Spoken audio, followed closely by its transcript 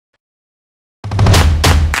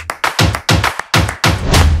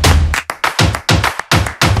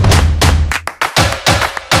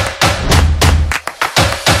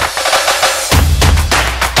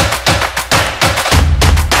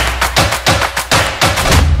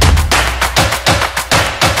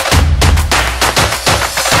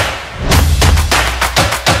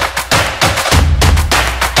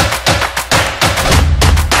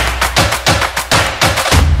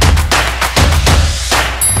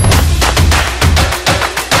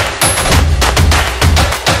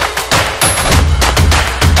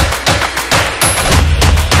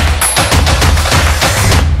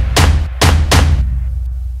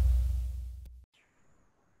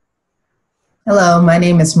Hello, my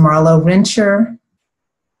name is Marlo Rencher,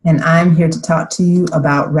 and I'm here to talk to you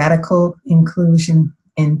about radical inclusion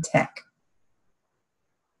in tech.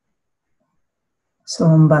 So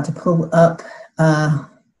I'm about to pull up a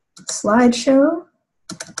slideshow.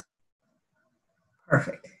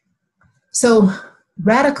 Perfect. So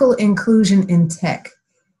radical inclusion in tech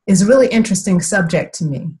is a really interesting subject to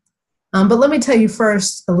me. But let me tell you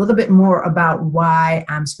first a little bit more about why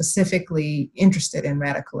I'm specifically interested in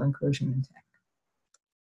radical inclusion in tech.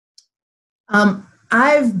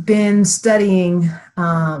 I've been studying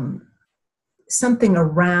something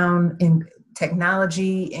around in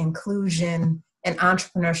technology, inclusion, and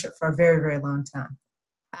entrepreneurship for a very, very long time.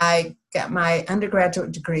 I got my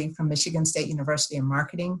undergraduate degree from Michigan State University in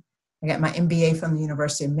marketing. I got my MBA from the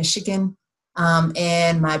University of Michigan,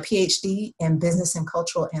 and my PhD in business and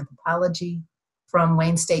cultural anthropology from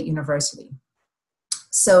Wayne State University.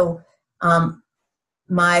 So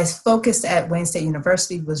my focus at Wayne State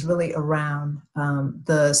University was really around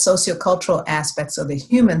the sociocultural aspects or the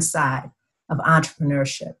human side of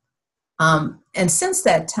entrepreneurship. And since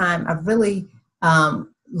that time, I've really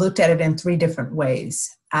looked at it in three different ways.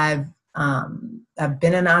 I've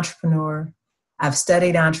been an entrepreneur, I've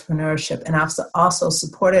studied entrepreneurship, and I've also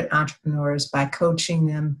supported entrepreneurs by coaching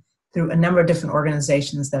them through a number of different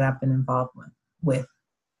organizations that I've been involved with.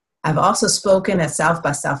 I've also spoken at South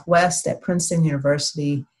by Southwest, at Princeton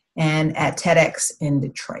University, and at TEDx in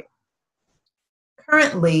Detroit.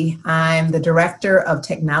 Currently, I'm the director of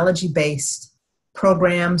technology-based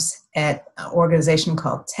programs at an organization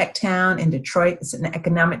called Techtown in Detroit. It's an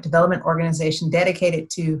economic development organization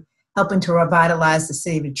dedicated to helping to revitalize the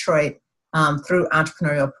city of Detroit through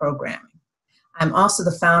entrepreneurial programming. I'm also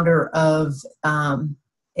the founder of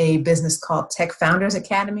a business called Tech Founders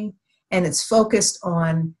Academy, and it's focused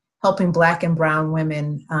on helping Black and brown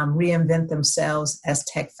women reinvent themselves as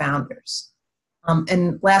tech founders.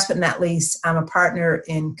 And last but not least, I'm a partner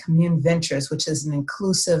in Commune Ventures, which is an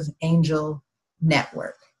inclusive angel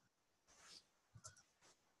network.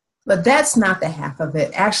 But that's not the half of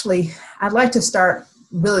it. Actually, I'd like to start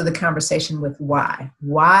really the conversation with why.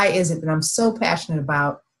 Why is it that I'm so passionate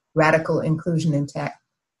about radical inclusion in tech?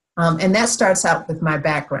 And that starts out with my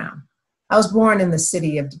background. I was born in the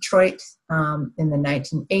city of Detroit in the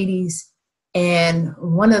 1980s. And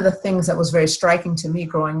one of the things that was very striking to me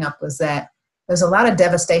growing up was that there's a lot of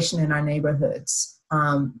devastation in our neighborhoods.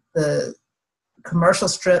 The commercial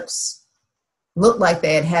strips looked like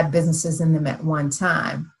they had businesses in them at one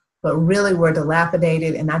time, but really were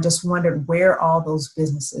dilapidated. And I just wondered where all those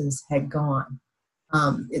businesses had gone.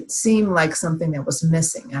 It seemed like something that was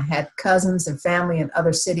missing. I had cousins and family in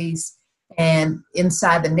other cities, and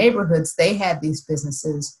inside the neighborhoods, they had these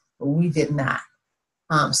businesses, but we did not.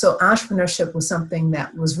 So entrepreneurship was something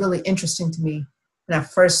that was really interesting to me when I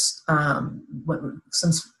first,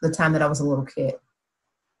 since the time that I was a little kid.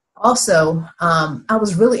 Also, I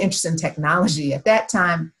was really interested in technology. At that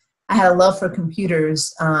time, I had a love for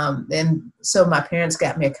computers, and so my parents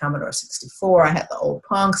got me a Commodore 64. I had the old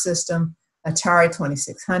Pong system, Atari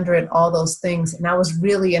 2600, all those things, and I was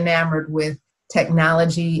really enamored with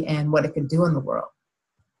technology and what it could do in the world.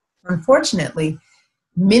 Unfortunately,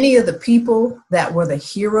 many of the people that were the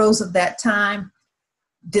heroes of that time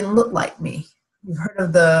didn't look like me. You've heard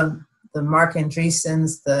of the Mark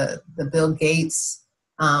Andreessens, the Bill Gates,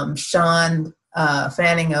 Sean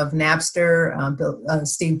Fanning of Napster,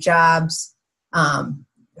 Steve Jobs,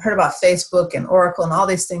 heard about Facebook and Oracle and all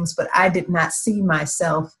these things, but I did not see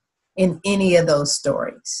myself in any of those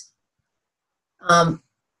stories.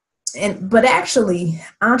 But actually,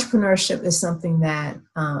 entrepreneurship is something that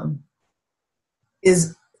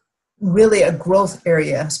is really a growth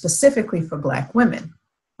area specifically for Black women.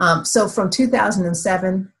 So from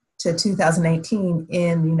 2007 to 2018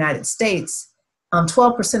 in the United States, there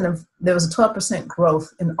was a 12%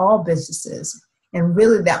 growth in all businesses. And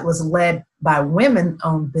really that was led by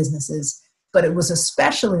women-owned businesses, but it was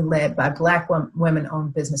especially led by Black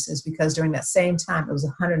women-owned businesses because during that same time, it was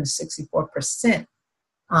 164%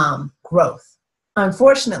 growth.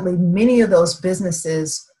 Unfortunately, many of those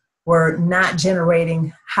businesses were not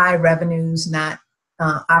generating high revenues, not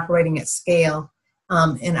operating at scale.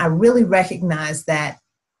 And I really recognized that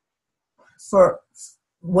for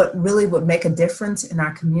what really would make a difference in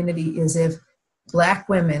our community is if Black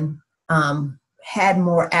women had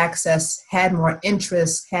more access, had more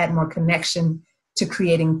interest, had more connection to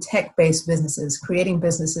creating tech-based businesses, creating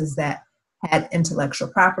businesses that had intellectual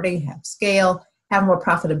property, have scale, have more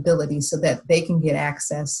profitability so that they can get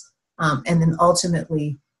access. And then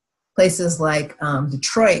ultimately, places like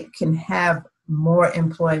Detroit can have more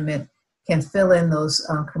employment, can fill in those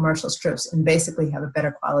commercial strips and basically have a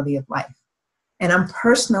better quality of life. And I'm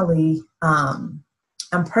personally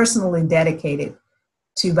dedicated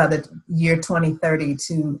to, by the year 2030,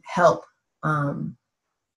 to help some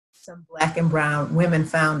Black and brown women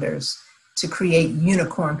founders to create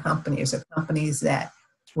unicorn companies, or companies that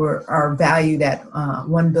are valued at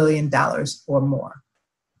 $1 billion or more.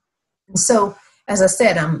 And so, as I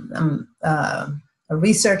said, I'm a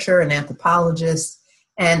researcher, an anthropologist,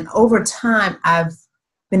 and over time, I've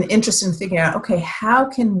been interested in figuring out, okay, how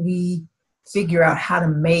can we figure out how to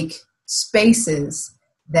make spaces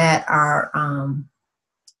that are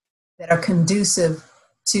conducive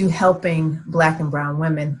to helping Black and brown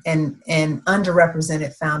women and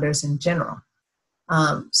underrepresented founders in general.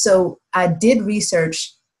 So I did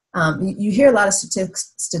research. You hear a lot of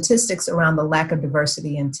statistics around the lack of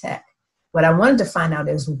diversity in tech. What I wanted to find out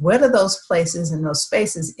is, what are those places and those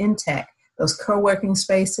spaces in tech, those co-working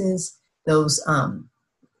spaces, those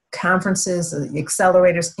conferences, the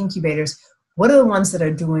accelerators, incubators, what are the ones that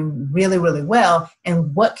are doing really, really well,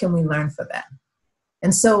 and what can we learn from them?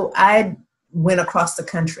 And so I went across the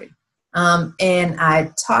country and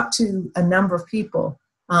I talked to a number of people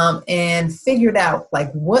and figured out,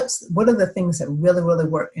 like, what are the things that really, really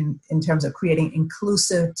work in terms of creating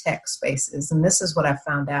inclusive tech spaces. And this is what I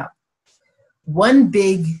found out.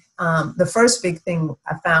 The first big thing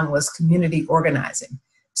I found was community organizing.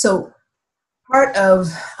 So part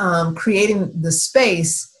of creating the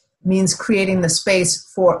space means creating the space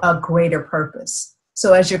for a greater purpose.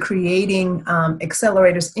 So as you're creating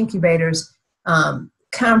accelerators, incubators,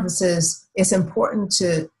 conferences, it's important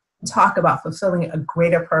to talk about fulfilling a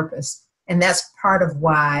greater purpose. And that's part of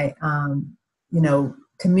why,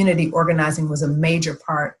 community organizing was a major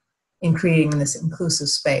part in creating this inclusive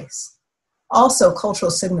space. Also,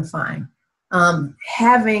 cultural signifying,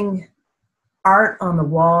 having art on the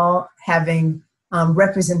wall, having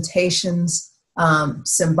representations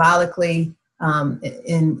symbolically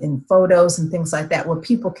in photos and things like that, where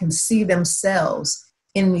people can see themselves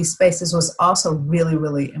in these spaces, was also really,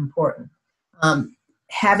 really important.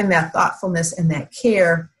 Having that thoughtfulness and that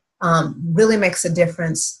care really makes a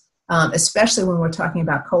difference, especially when we're talking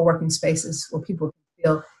about co-working spaces where people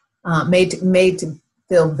feel made to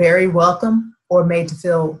feel very welcome, or made to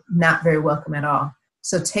feel not very welcome at all.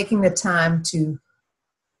 So taking the time to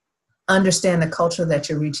understand the culture that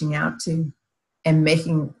you're reaching out to and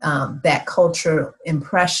making that culture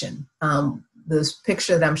impression. This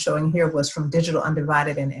picture that I'm showing here was from Digital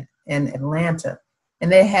Undivided in Atlanta.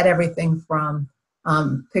 And they had everything from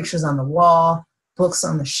pictures on the wall, books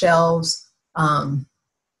on the shelves,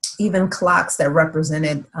 even clocks that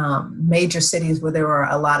represented major cities where there were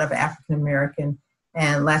a lot of African American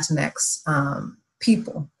and Latinx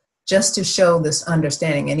people, just to show this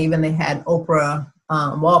understanding. And even they had Oprah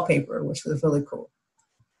wallpaper, which was really cool.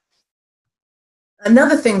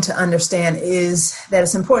 Another thing to understand is that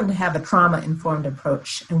it's important to have a trauma-informed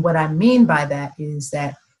approach. And what I mean by that is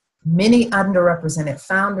that many underrepresented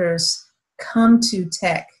founders come to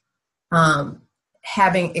tech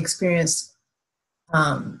having experienced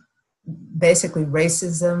basically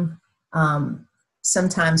racism.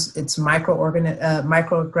 Sometimes it's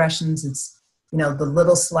microaggressions. It's, the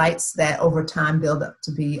little slights that over time build up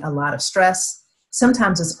to be a lot of stress.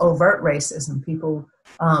 Sometimes it's overt racism, people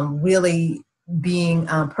really being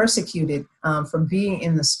persecuted for being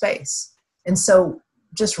in the space. And so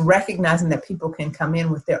just recognizing that people can come in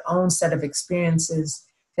with their own set of experiences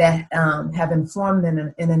that have informed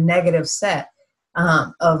them in a negative set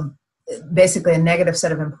of basically a negative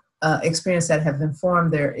set of experience that have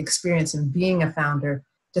informed their experience in being a founder,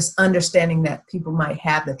 just understanding that people might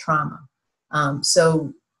have the trauma.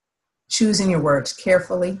 So choosing your words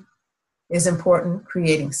carefully is important.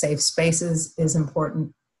 Creating safe spaces is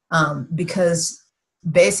important, because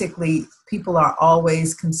basically people are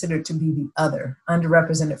always considered to be the other.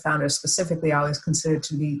 Underrepresented founders specifically are always considered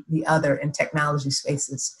to be the other in technology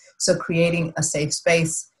spaces. So creating a safe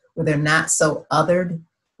space where they're not so othered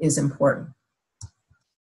is important.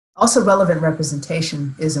 Also, relevant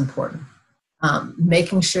representation is important.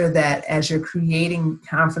 Making sure that as you're creating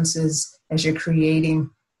conferences, as you're creating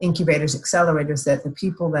incubators, accelerators, that the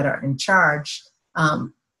people that are in charge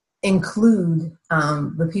include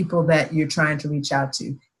the people that you're trying to reach out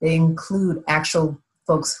to. They include actual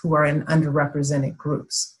folks who are in underrepresented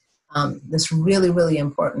groups. That's really, really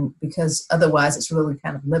important, because otherwise it's really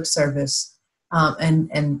kind of lip service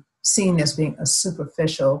and seen as being a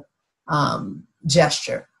superficial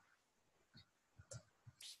gesture.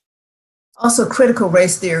 Also, critical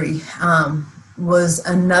race theory was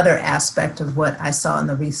another aspect of what I saw in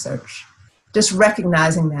the research. Just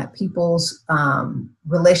recognizing that people's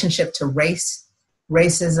relationship to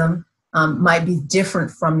racism might be different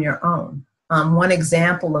from your own. One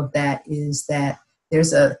example of that is that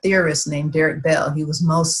there's a theorist named Derek Bell. He was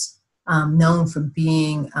most known for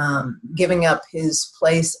giving up his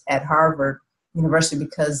place at Harvard University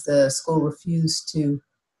because the school refused to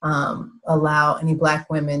allow any Black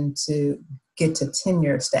women to get to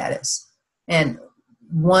tenure status. And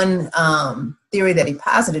one theory that he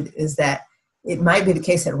posited is that it might be the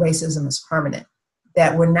case that racism is permanent,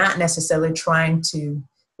 that we're not necessarily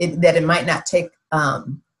that it might not take,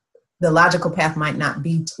 the logical path might not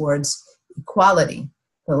be towards equality.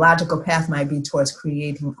 The logical path might be towards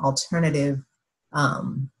creating alternative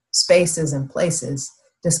spaces and places,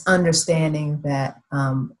 just understanding that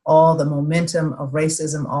all the momentum of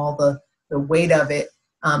racism, all the weight of it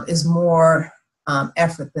is more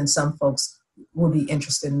effort than some folks will be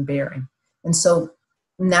interested in bearing. And so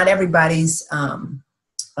not everybody's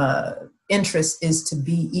interest is to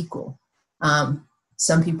be equal.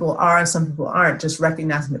 Some people are and some people aren't, just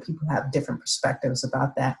recognizing that people have different perspectives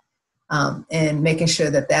about that, and making sure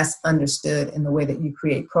that that's understood in the way that you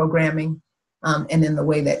create programming, and in the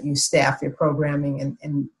way that you staff your programming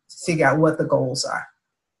and figure out what the goals are.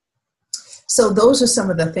 So those are some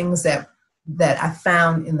of the things that I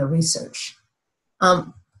found in the research.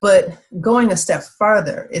 But going a step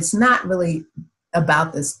further, it's not really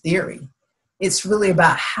about this theory. It's really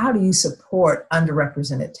about how do you support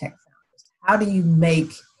underrepresented tech founders? How do you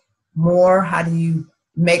make more? How do you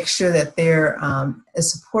make sure that they're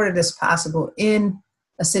as supported as possible in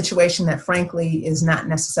a situation that frankly is not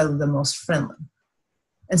necessarily the most friendly?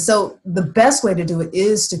 And so the best way to do it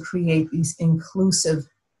is to create these inclusive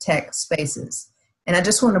tech spaces. And I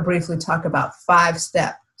just want to briefly talk about 5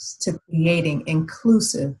 steps to creating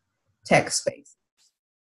inclusive tech spaces.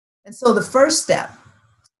 And so the first step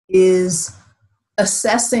is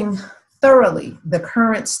assessing thoroughly the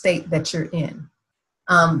current state that you're in,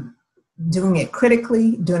 doing it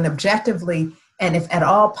critically, doing it objectively, and if at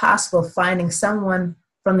all possible, finding someone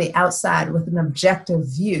from the outside with an objective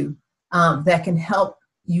view that can help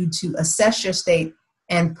you to assess your state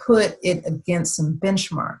and put it against some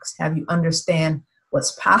benchmarks, have you understand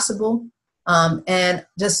what's possible, and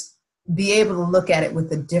just be able to look at it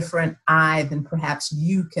with a different eye than perhaps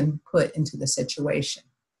you can put into the situation.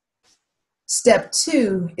 Step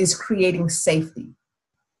 2 is creating safety.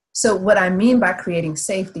 So what I mean by creating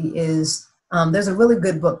safety is there's a really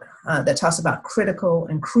good book that talks about critical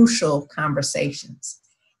and crucial conversations.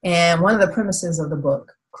 And one of the premises of the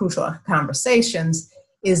book, Crucial Conversations,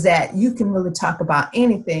 is that you can really talk about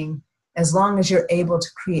anything as long as you're able to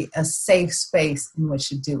create a safe space in which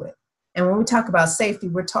to do it. And when we talk about safety,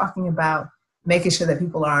 we're talking about making sure that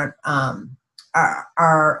people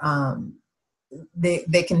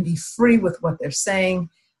they can be free with what they're saying.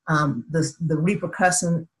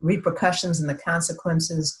 The repercussions and the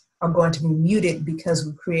consequences are going to be muted because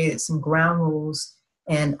we created some ground rules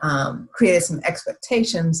and created some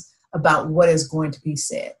expectations about what is going to be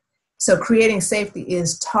said. So creating safety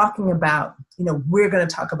is talking about, we're going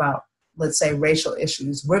to talk about, let's say, racial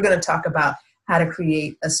issues. We're going to talk about how to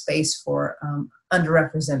create a space for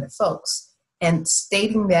underrepresented folks. And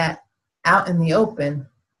stating that out in the open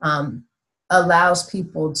allows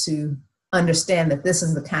people to understand that this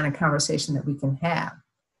is the kind of conversation that we can have.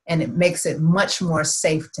 And it makes it much more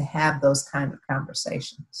safe to have those kind of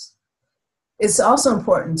conversations. It's also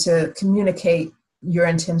important to communicate your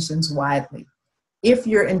intentions widely. If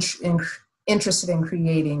you're interested in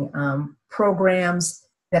creating programs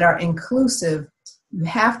that are inclusive, you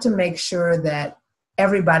have to make sure that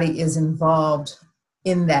everybody is involved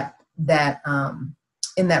in that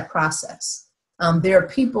process. There are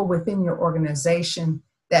people within your organization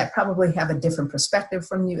that probably have a different perspective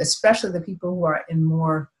from you, especially the people who are in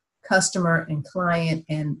more customer and client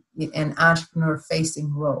and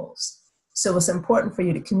entrepreneur-facing roles. So it's important for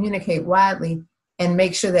you to communicate widely and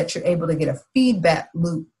make sure that you're able to get a feedback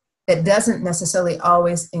loop that doesn't necessarily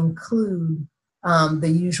always include the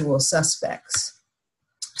usual suspects.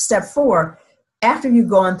 Step 4, after you've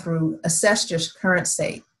gone through, assessed your current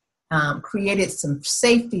state, created some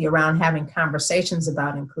safety around having conversations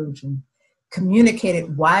about inclusion,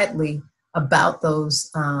 communicated widely about those,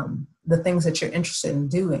 the things that you're interested in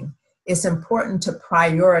doing, it's important to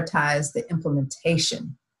prioritize the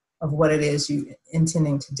implementation of what it is you're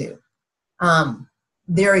intending to do.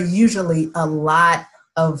 There are usually a lot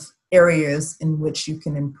of areas in which you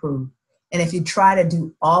can improve. And if you try to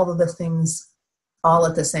do all of the things all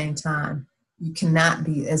at the same time, you cannot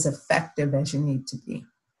be as effective as you need to be.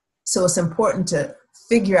 So it's important to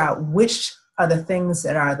figure out which are the things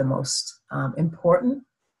that are the most important,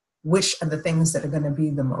 which are the things that are going to be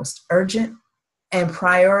the most urgent, and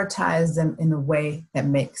prioritize them in a way that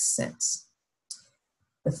makes sense.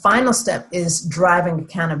 The final step is driving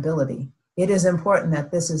accountability. It is important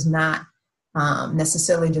that this is not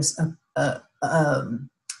necessarily just a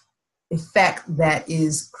effect that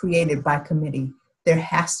is created by committee. There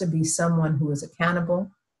has to be someone who is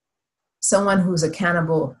accountable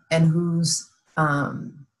and whose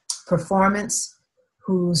performance,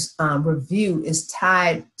 whose review is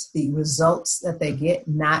tied to the results that they get,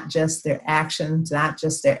 not just their actions, not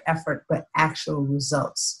just their effort, but actual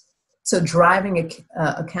results. So driving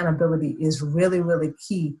accountability is really, really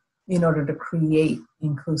key in order to create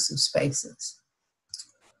inclusive spaces.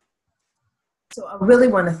 So I really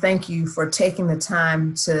want to thank you for taking the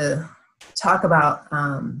time to talk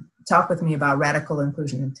with me about radical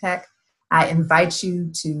inclusion in tech. I invite you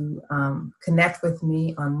to connect with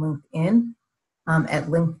me on LinkedIn at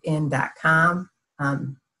linkedin.com.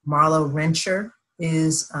 Marlo Rencher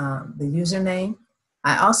is the username.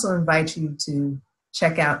 I also invite you to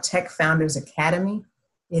check out Tech Founders Academy.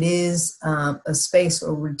 It is a space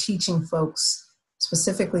where we're teaching folks,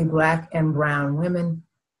 specifically Black and Brown women,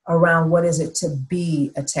 around what is it to be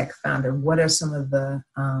a tech founder? What are some of the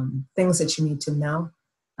things that you need to know?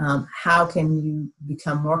 How can you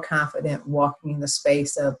become more confident walking in the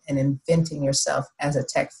space of and inventing yourself as a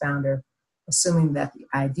tech founder, assuming that the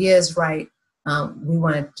idea is right? We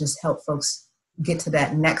want to just help folks get to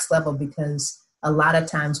that next level, because a lot of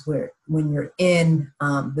times when you're in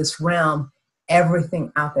this realm,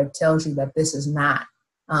 everything out there tells you that this is not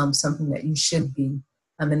something that you should be.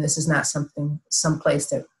 And this is not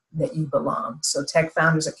someplace that you belong. So Tech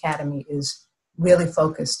Founders Academy is really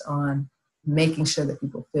focused on making sure that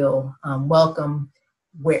people feel welcome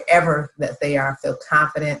wherever that they are, feel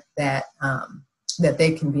confident that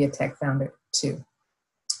they can be a tech founder too.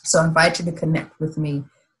 So I invite you to connect with me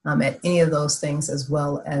at any of those things, as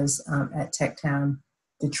well as at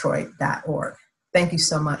techtowndetroit.org. Thank you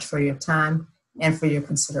so much for your time and for your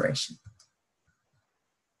consideration.